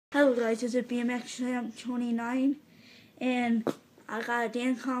Hello guys, this is BMX Champ 29 and I got a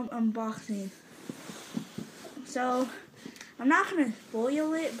danscomp unboxing. So I'm not gonna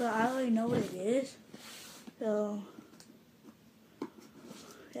spoil it, but I already know what it is. So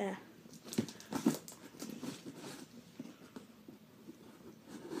yeah.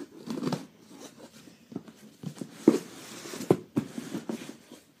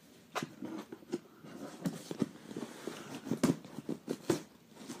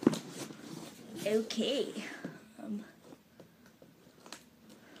 Okay.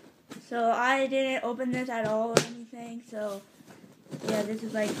 So I didn't open this at all or anything, so yeah, this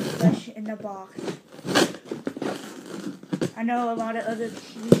is like fresh in the box. I know a lot of other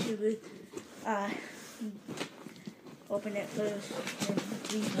YouTubers open it first and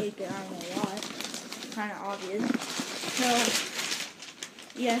retape it, I don't know why. It's kinda obvious. So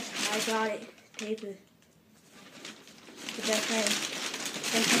yes, I got it. Paper. The best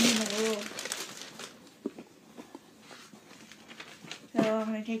thing in the world. So I'm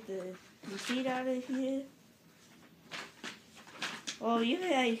gonna take the receipt out of here. Well, you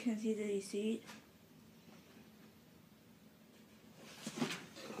can see the receipt.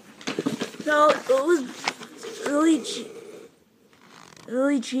 So it was really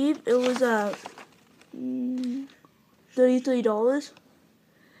cheap. It was $33.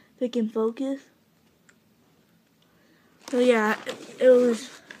 If it can focus. So yeah, it was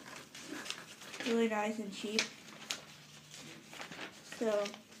really nice and cheap. So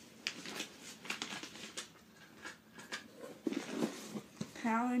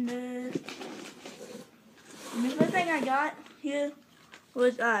calendar. And the first thing I got here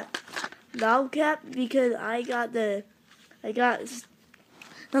was valve cap, because I got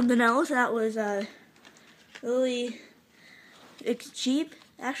something else that was really cheap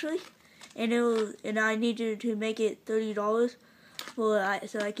actually, and I needed to make it $30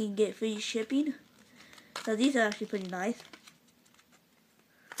 so I can get free shipping. So these are actually pretty nice.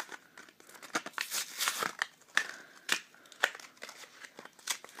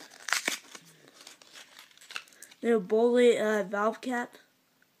 They're bullet valve cap.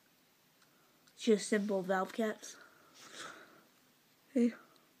 Just simple valve caps. Okay.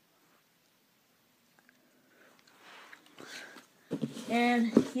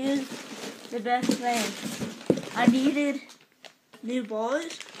 And here's the best thing. I needed new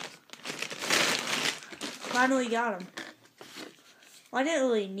bars. Finally got them. I didn't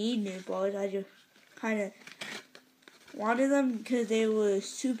really need new bars. I just kind of wanted them because they were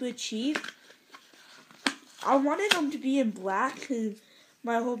super cheap. I wanted them to be in black because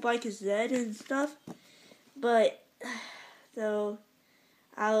my whole bike is red and stuff. But, so,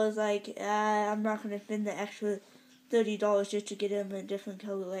 I was like, I'm not going to spend the extra $30 just to get them in a different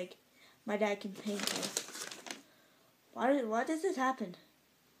color. Like, my dad can paint them. Why does this happen?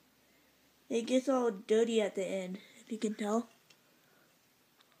 It gets all dirty at the end, if you can tell.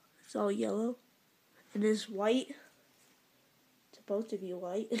 It's all yellow. And it's white. It's supposed to be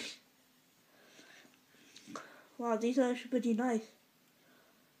white. Wow, these are actually pretty nice.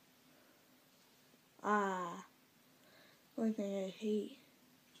 One thing I hate.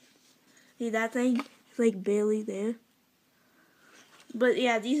 See that thing? It's like barely there. But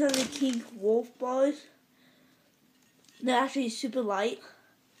yeah, these are the King Wolf bars. They're actually super light.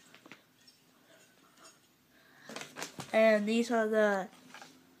 And these are the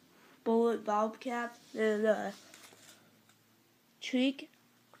bullet valve caps. They're the tweak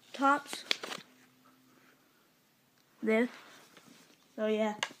tops. There. So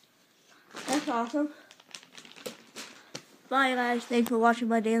yeah, that's awesome. Bye guys, thanks for watching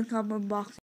my danscomp unboxing.